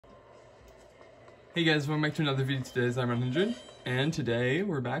Hey guys, welcome back to another video. Today is I'm 100, and today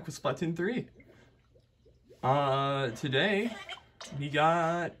we're back with Splatoon 3. Today we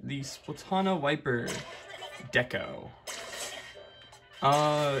got the Splatana wiper, Deco.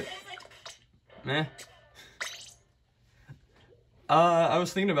 Meh. I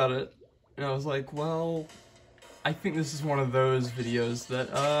was thinking about it, and I was like, well, I think this is one of those videos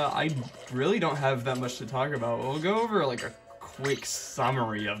that, I really don't have that much to talk about. We'll go over, like, a quick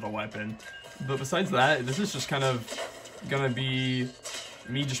summary of the weapon. But besides that, this is just kind of gonna be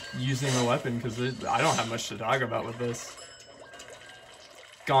me just using the weapon, because I don't have much to talk about with this.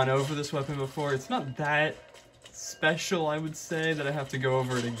 Gone over this weapon before. It's not that special, I would say, that I have to go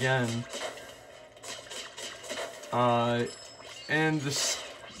over it again. And this,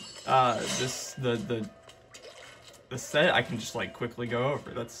 the set I can just, like, quickly go over.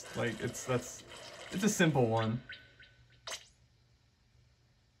 That's, like, it's a simple one.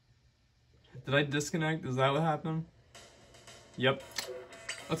 Did I disconnect? Is that what happened? Yep.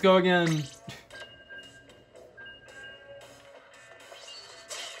 Let's go again.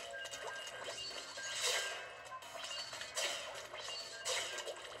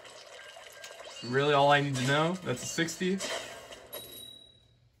 Really all I need to know? That's a 60.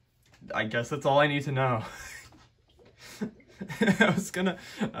 I guess that's all I need to know. I was gonna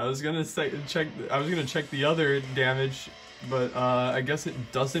check the other damage, but I guess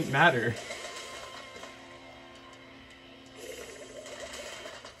it doesn't matter.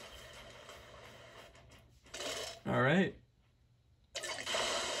 Alright.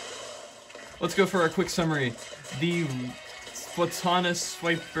 Let's go for a quick summary. The Splatana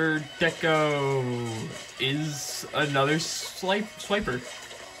Swiper Deco is another swiper.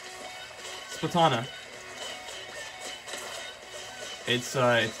 Splatana.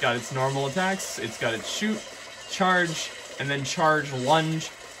 It's got its normal attacks, it's got its shoot, charge, and then charge lunge.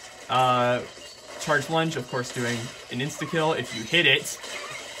 Charge lunge, of course, doing an insta-kill if you hit it.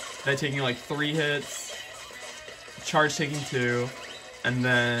 That taking like 3 hits. Charge taking 2, and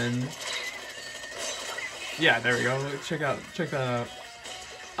then yeah, there we go. Check that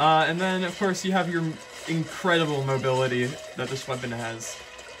out. And then of course you have your incredible mobility that this weapon has.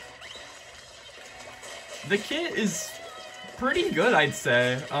 The kit is pretty good, I'd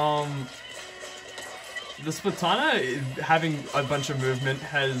say. The Splatana having a bunch of movement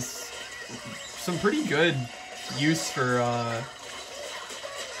has some pretty good use for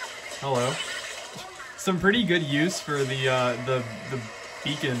hello. Some pretty good use for the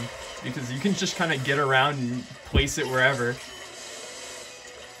beacon, because you can just kind of get around and place it wherever.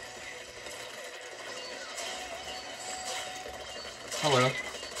 Hello.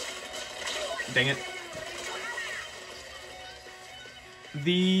 Dang it.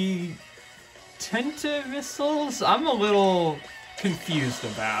 The Tenta missiles, I'm a little confused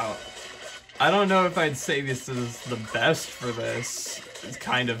about. I don't know if I'd say this is the best for this. It's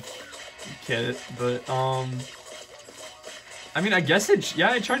kind of kit, but I mean, I guess it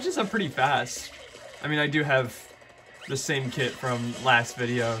charges up pretty fast. I mean, I do have the same kit from last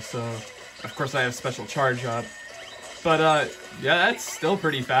video, so of course I have special charge up, but yeah, that's still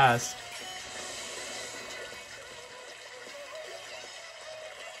pretty fast.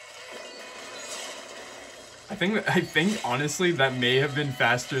 I think honestly that may have been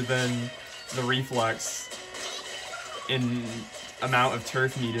faster than the reflex in amount of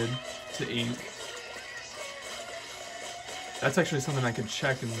turf needed to ink. That's actually something I could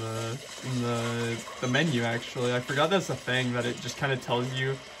check in the menu, actually. I forgot that's a thing, that it just kind of tells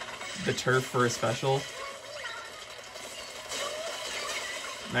you the turf for a special.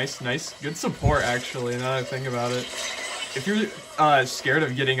 Nice. Good support, actually, now that I think about it. If you're scared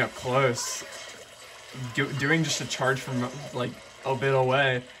of getting up close, doing just a charge from, like, a bit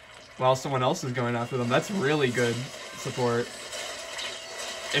away while someone else is going after them, that's really good support.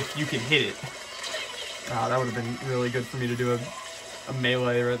 If you can hit it. That would have been really good for me to do a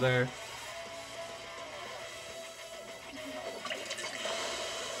melee right there.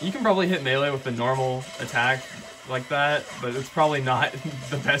 You can probably hit melee with the normal attack like that, but it's probably not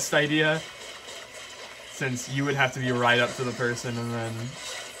the best idea, since you would have to be right up to the person and then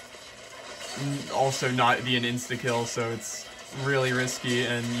also not be an insta-kill, so it's really risky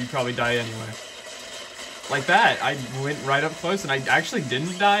and you probably die anyway. Like that, I went right up close and I actually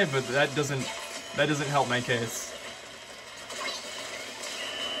didn't die, but that doesn't help my case.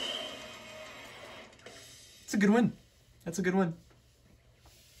 It's a good win. That's a good win.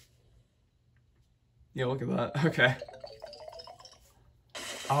 Yeah, look at that. Okay.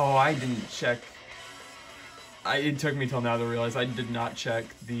 Oh, I didn't check. It took me till now to realize I did not check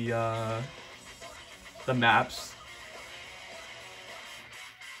the maps.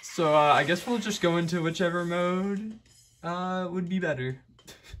 So I guess we'll just go into whichever mode would be better.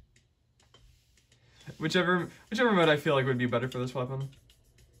 whichever mode I feel like would be better for this weapon.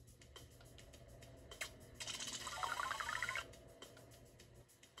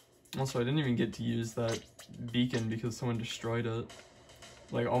 Also, I didn't even get to use that beacon because someone destroyed it.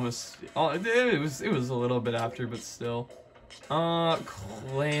 Like almost, it was a little bit after, but still.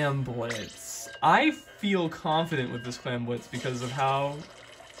 Clam Blitz. I feel confident with this Clam Blitz because of how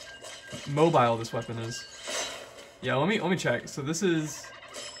mobile this weapon is. Yeah, let me check. So that's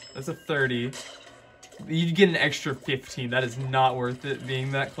a 30. You get an extra 15. That is not worth it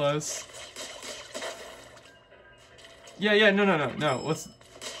being that close. Yeah, no.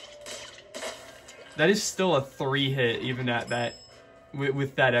 That is still a 3 hit even at that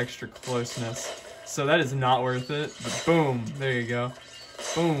with that extra closeness. So that is not worth it. But boom, there you go.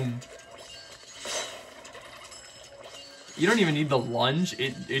 Boom. You don't even need the lunge.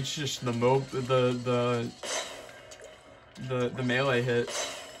 It's just the melee hit.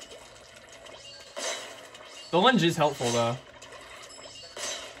 The lunge is helpful though.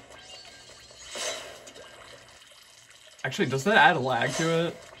 Actually, does that add a lag to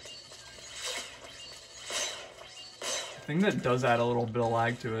it? I think that does add a little bit of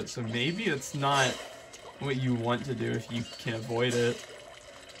lag to it, so maybe it's not what you want to do if you can avoid it.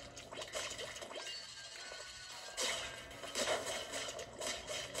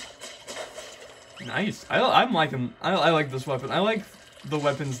 Nice. I'm liking. I like this weapon. I like the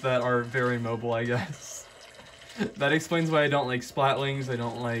weapons that are very mobile, I guess. That explains why I don't like splatlings. I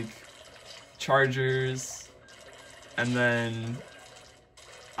don't like chargers. And then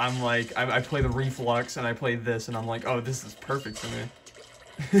I'm like, I play the reflux and I play this, and I'm like, oh, this is perfect for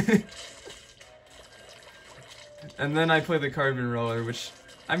me. And then I play the carbon roller, which,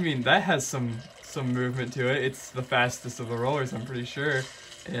 I mean, that has some movement to it. It's the fastest of the rollers, I'm pretty sure.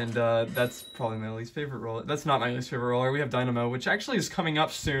 And that's probably my least favorite roller. That's not my least favorite roller. We have Dynamo, which actually is coming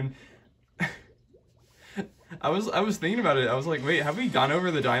up soon. I was thinking about it. I was like, wait, have we gone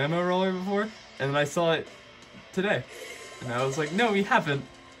over the Dynamo roller before? And then I saw it today. And I was like, no, we haven't.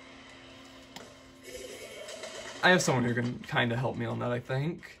 I have someone who can kind of help me on that, I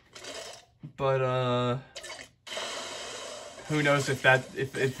think. But, who knows if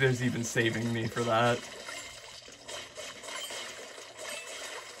there's even saving me for that.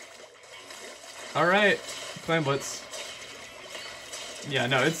 Alright, Clam Blitz. Yeah,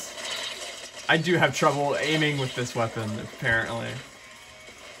 no, I do have trouble aiming with this weapon, apparently.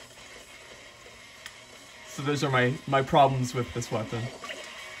 So those are my problems with this weapon.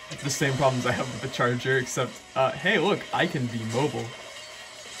 The same problems I have with the charger, except, hey, look, I can be mobile.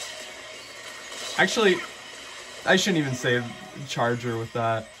 Actually, I shouldn't even say charger with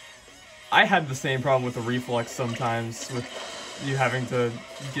that. I had the same problem with the reflex sometimes, with you having to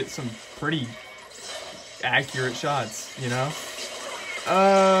get some pretty accurate shots, you know?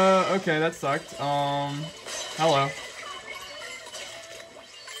 Okay, that sucked. Hello.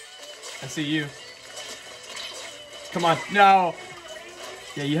 I see you. Come on, no!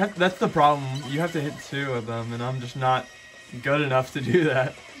 Yeah, that's the problem. You have to hit 2 of them, and I'm just not good enough to do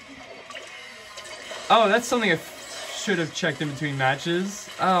that. Oh, that's something I should have checked in between matches.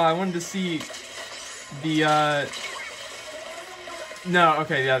 Oh, I wanted to see the, No,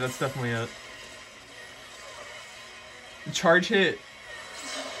 okay, yeah, that's definitely it. Charge hit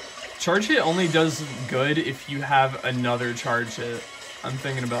only does good if you have another charge hit. I'm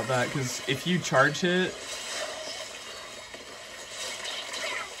thinking about that, because if you charge hit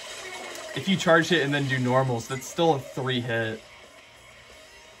and then do normals, that's still a 3 hit.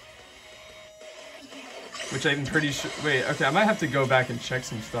 Which I'm pretty sure, wait, okay, I might have to go back and check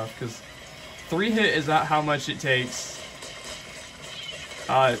some stuff, because 3 hit is not how much it takes.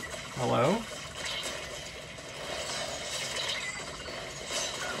 Hello?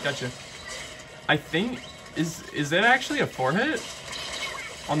 Gotcha. I think, is that actually a 4 hit?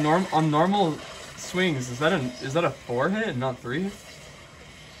 On normal swings, is that a 4 hit and not 3?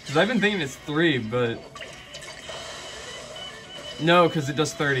 Because I've been thinking it's 3, but no, because it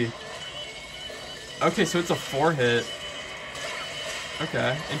does 30. Okay, so it's a 4 hit.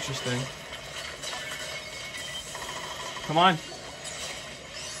 Okay, interesting. Come on.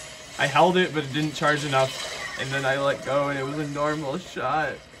 I held it, but it didn't charge enough, and then I let go, and it was a normal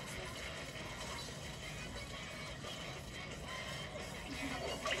shot.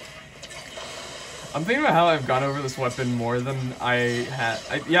 I'm thinking about how I've gone over this weapon more than I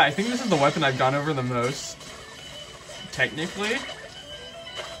had. Yeah, I think this is the weapon I've gone over the most, technically.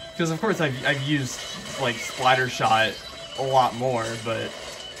 Because of course I've used like Splatter Shot a lot more, but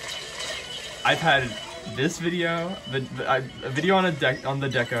I've had this video, a video on the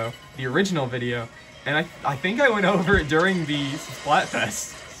Deco, the original video, and I think I went over it during the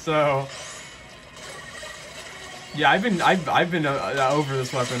Splatfest. So yeah, I've been over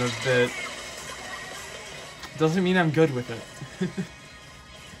this weapon a bit. Doesn't mean I'm good with it.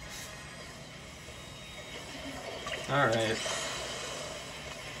 All right.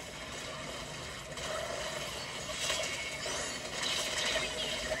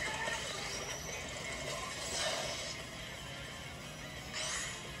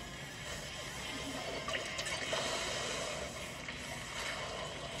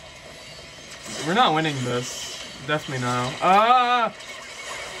 We're not winning this. Definitely not.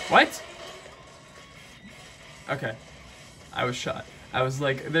 What? Okay. I was shot. I was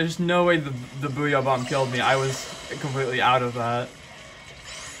like, there's no way the Booyah Bomb killed me. I was completely out of that.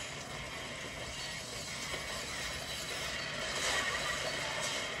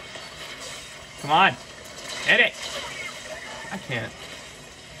 Come on. Hit it. I can't.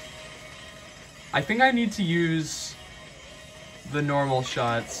 I think I need to use the normal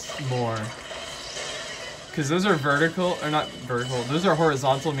shots more. Because those are vertical, or not vertical, those are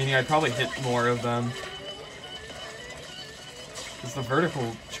horizontal, meaning I'd probably hit more of them. Because the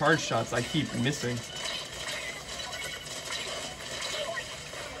vertical charge shots I keep missing.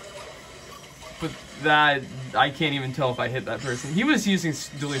 But that, I can't even tell if I hit that person. He was using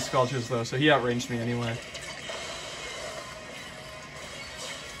dually sculptures though, so he outranged me anyway.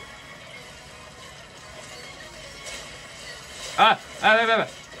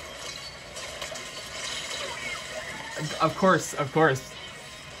 Of course, of course.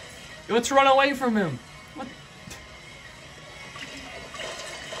 Let's run away from him. What?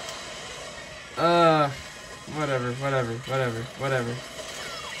 Whatever.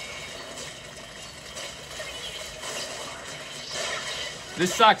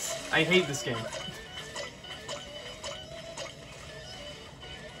 This sucks. I hate this game.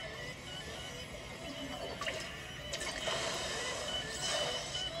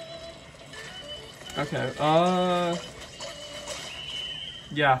 Okay,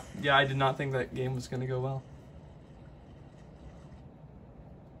 yeah, I did not think that game was gonna go well.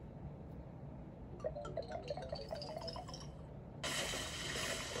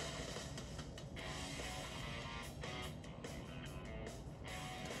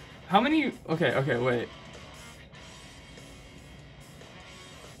 How many, okay, wait.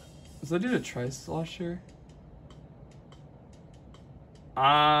 Was that dude a tri-slosher?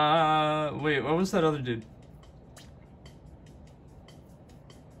 Wait, what was that other dude?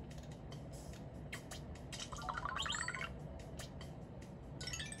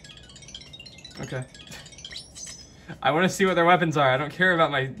 Okay. I want to see what their weapons are. I don't care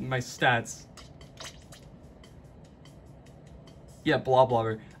about my stats. Yeah, blah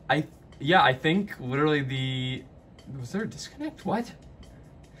blobber. I think literally the... Was there a disconnect? What?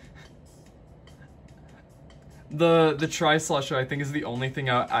 The tri-slusher I think is the only thing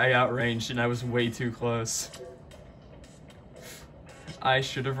I outranged, and I was way too close. I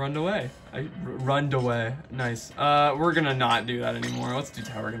should have runned away. Runned away. Nice. We're gonna not do that anymore. Let's do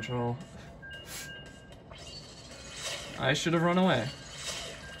tower control. I should have run away.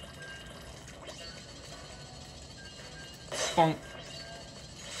 Bonk.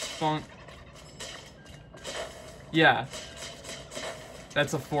 Bonk. Yeah.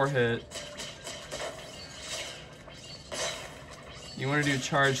 That's a 4-hit. You want to do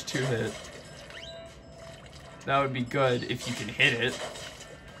charge 2-hit. That would be good if you can hit it.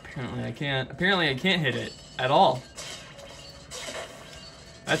 Apparently I can't. Apparently I can't hit it at all.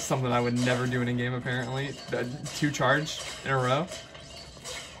 That's something I would never do in a game, apparently. 2 charge in a row.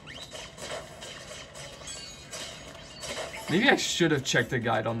 Maybe I should have checked a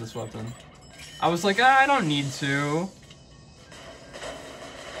guide on this weapon. I was like, I don't need to.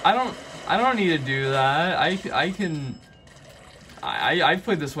 I don't need to do that. I've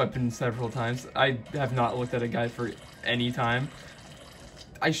played this weapon several times. I have not looked at a guide for any time.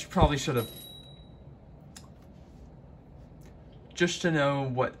 I probably should have. Just to know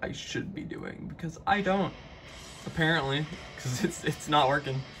what I should be doing, because I don't. Apparently, because it's not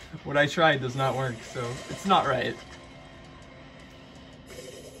working. What I tried does not work, so it's not right.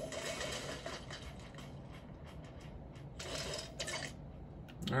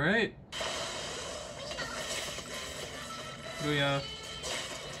 All right. Booyah.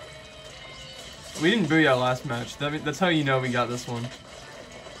 We didn't booyah last match. That's how you know we got this one.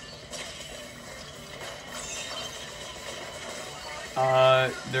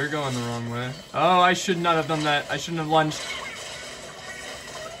 They're going the wrong way. Oh, I should not have done that. I shouldn't have lunged.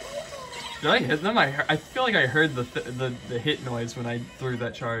 Did I hit them? I feel like I heard the hit noise when I threw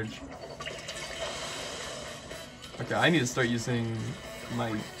that charge. Okay, I need to start using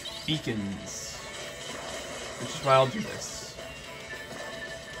my beacons, which is why I'll do this.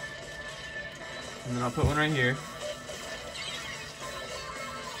 And then I'll put one right here.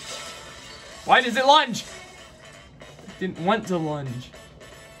 Why does it lunge? It didn't want to lunge.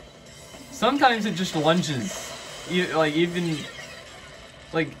 Sometimes it just lunges.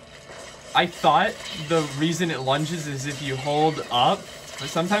 I thought the reason it lunges is if you hold up, but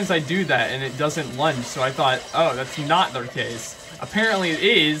sometimes I do that and it doesn't lunge, so I thought, oh, that's not the case. Apparently it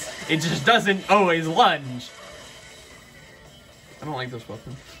is, it just doesn't always lunge. I don't like this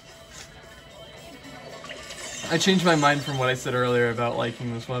weapon. I changed my mind from what I said earlier about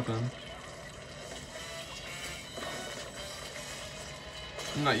liking this weapon.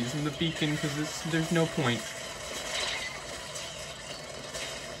 I'm not using the beacon because there's no point.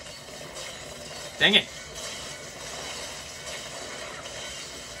 Dang it!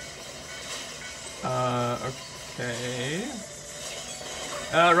 Okay.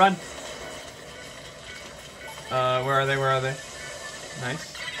 Run! Where are they? Where are they?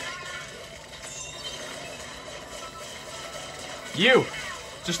 Nice. You!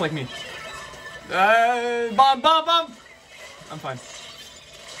 Just like me. Bomb! Bomb! Bomb! I'm fine.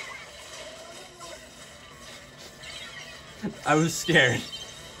 I was scared.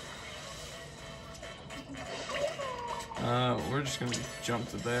 We're just gonna jump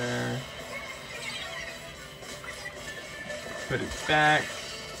to there. Put it back.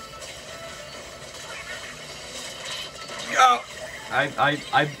 Go! I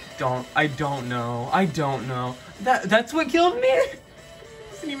don't know. That's what killed me? I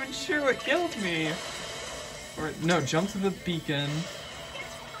wasn't even sure what killed me. Or, no, jump to the beacon.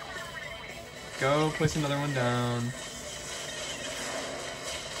 Go, place another one down.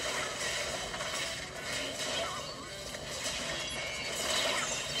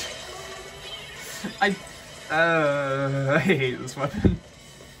 I hate this weapon.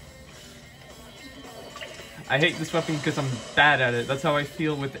 I hate this weapon because I'm bad at it. That's how I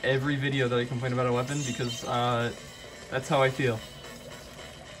feel with every video that I complain about a weapon, because that's how I feel.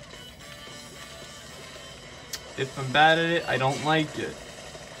 If I'm bad at it, I don't like it.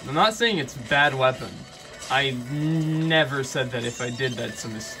 I'm not saying it's a bad weapon. I never said that if I did that's a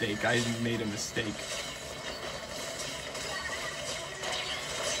mistake. I made a mistake.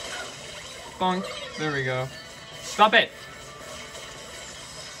 Bonk. There we go. Stop it!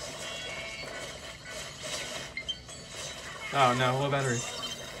 Oh no, low battery.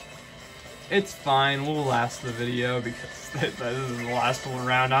 It's fine, we'll last the video because this is the last one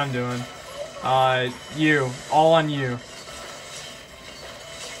round I'm doing. You. All on you.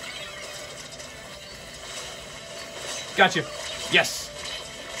 Gotcha. Yes!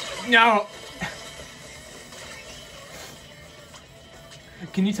 No!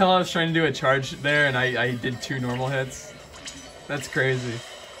 Can you tell I was trying to do a charge there and I did 2 normal hits? That's crazy.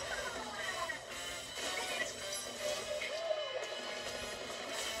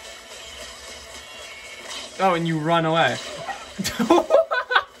 Oh, and you run away.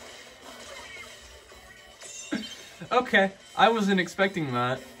 Okay, I wasn't expecting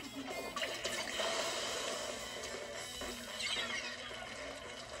that.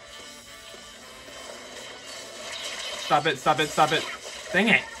 Stop it, stop it, stop it. Dang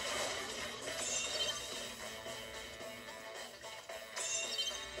it.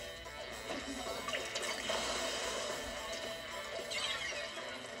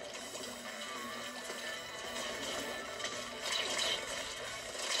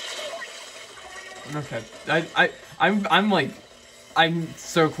 Okay, I'm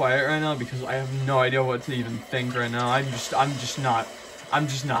so quiet right now because I have no idea what to even think right now. I'm just not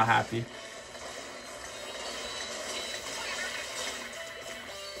happy.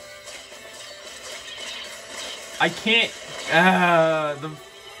 I can't, the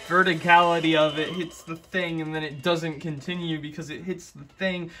verticality of it hits the thing and then it doesn't continue because it hits the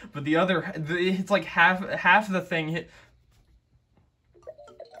thing, but it's like half the thing hit.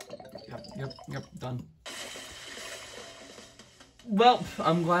 Yep, done. Well,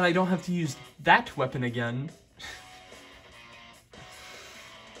 I'm glad I don't have to use that weapon again.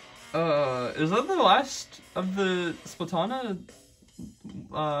 Is that the last of the Splatana,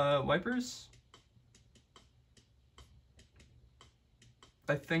 wipers?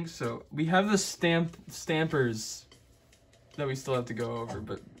 I think so. We have the stampers that we still have to go over,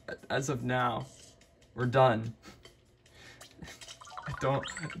 but as of now, we're done. I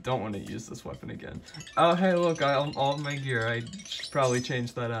don't want to use this weapon again. Oh, hey, look, all my gear. I should probably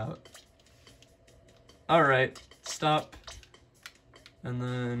change that out. Alright, stop. And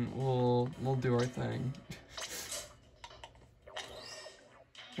then we'll do our thing.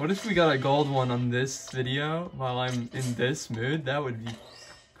 What if we got a gold one on this video while I'm in this mood? That would be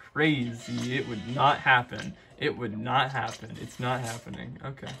crazy. It would not happen. It would not happen. It's not happening.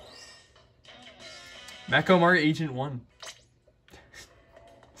 Okay. Mechomart Agent 1.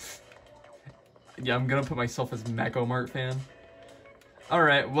 Yeah, I'm gonna put myself as Mechomart fan.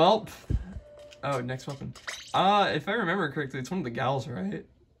 Alright, well. Oh, next weapon. If I remember correctly, it's one of the gals, right?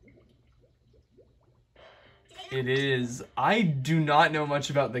 It is. I do not know much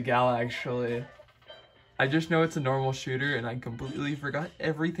about the gal, actually. I just know it's a normal shooter, and I completely forgot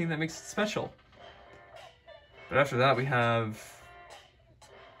everything that makes it special. But after that, we have...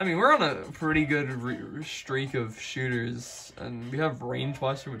 I mean, we're on a pretty good streak of shooters, and we have Range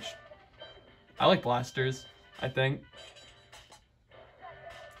Blaster, which... I like blasters, I think.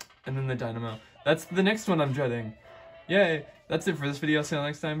 And then the Dynamo. That's the next one I'm dreading. Yay! That's it for this video. See you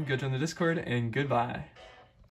next time. Go join the Discord, and goodbye.